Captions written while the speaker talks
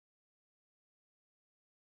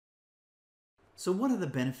So what are the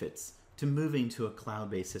benefits to moving to a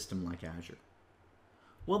cloud-based system like Azure?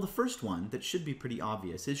 Well, the first one that should be pretty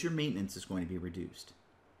obvious is your maintenance is going to be reduced.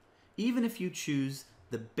 Even if you choose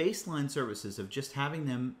the baseline services of just having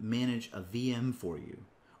them manage a VM for you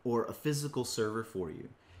or a physical server for you,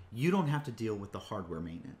 you don't have to deal with the hardware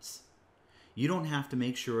maintenance. You don't have to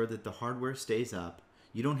make sure that the hardware stays up.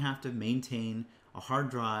 You don't have to maintain a hard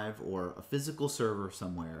drive or a physical server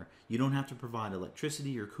somewhere. You don't have to provide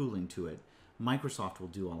electricity or cooling to it. Microsoft will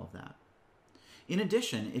do all of that. In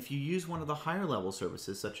addition, if you use one of the higher level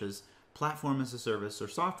services such as Platform as a Service or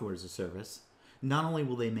Software as a Service, not only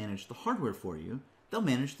will they manage the hardware for you, they'll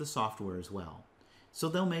manage the software as well. So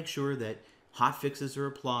they'll make sure that hotfixes are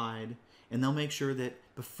applied, and they'll make sure that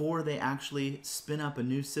before they actually spin up a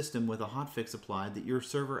new system with a hotfix applied, that your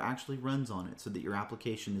server actually runs on it so that your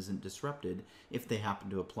application isn't disrupted if they happen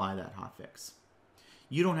to apply that hotfix.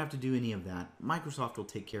 You don't have to do any of that. Microsoft will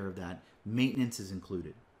take care of that. Maintenance is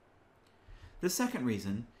included. The second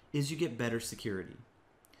reason is you get better security.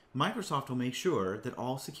 Microsoft will make sure that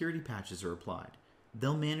all security patches are applied.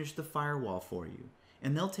 They'll manage the firewall for you,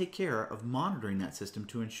 and they'll take care of monitoring that system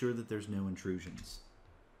to ensure that there's no intrusions.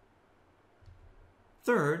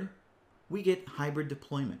 Third, we get hybrid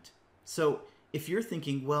deployment. So if you're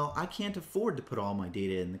thinking, well, I can't afford to put all my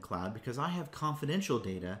data in the cloud because I have confidential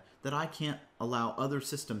data that I can't allow other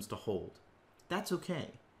systems to hold, that's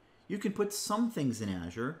okay. You can put some things in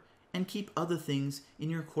Azure and keep other things in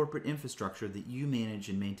your corporate infrastructure that you manage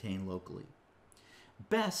and maintain locally.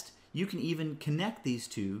 Best, you can even connect these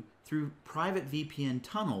two through private VPN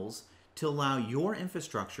tunnels to allow your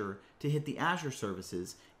infrastructure to hit the Azure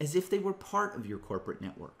services as if they were part of your corporate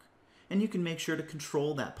network. And you can make sure to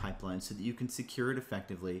control that pipeline so that you can secure it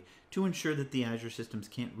effectively to ensure that the Azure systems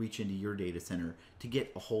can't reach into your data center to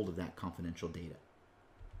get a hold of that confidential data.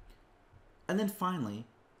 And then finally,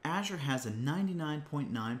 Azure has a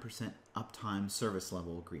 99.9% uptime service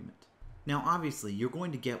level agreement. Now obviously you're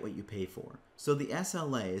going to get what you pay for, so the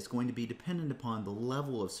SLA is going to be dependent upon the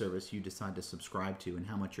level of service you decide to subscribe to and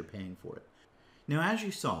how much you're paying for it. Now as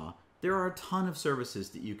you saw, there are a ton of services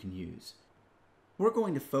that you can use. We're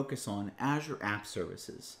going to focus on Azure App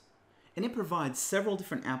Services, and it provides several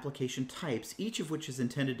different application types, each of which is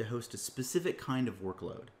intended to host a specific kind of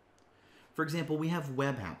workload. For example, we have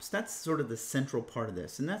web apps. That's sort of the central part of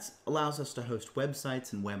this, and that allows us to host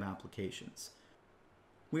websites and web applications.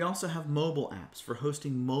 We also have mobile apps for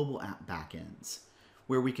hosting mobile app backends,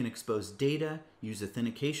 where we can expose data, use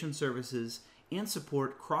authentication services, and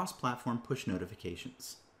support cross-platform push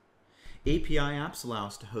notifications. API apps allow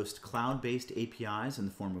us to host cloud-based APIs in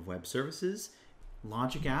the form of web services,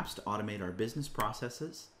 logic apps to automate our business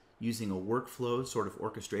processes using a workflow sort of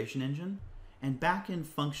orchestration engine, and back-end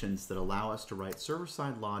functions that allow us to write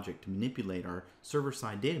server-side logic to manipulate our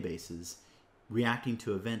server-side databases, reacting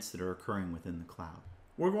to events that are occurring within the cloud.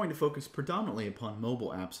 We're going to focus predominantly upon mobile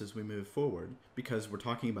apps as we move forward because we're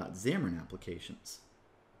talking about Xamarin applications.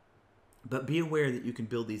 But be aware that you can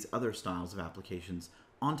build these other styles of applications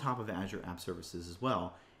on top of Azure App Services as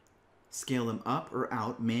well, scale them up or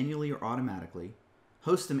out manually or automatically,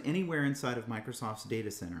 host them anywhere inside of Microsoft's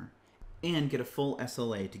data center, and get a full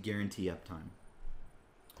SLA to guarantee uptime.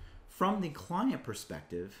 From the client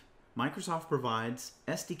perspective, Microsoft provides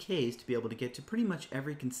SDKs to be able to get to pretty much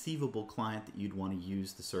every conceivable client that you'd want to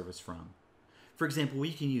use the service from. For example,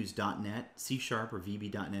 we can use .NET, C# or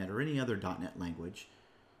VB.NET or any other .NET language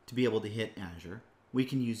to be able to hit Azure. We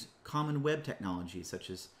can use common web technologies such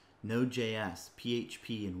as Node.js,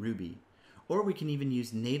 PHP, and Ruby. Or we can even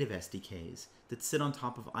use native SDKs that sit on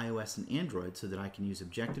top of iOS and Android so that I can use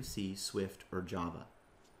Objective-C, Swift, or Java.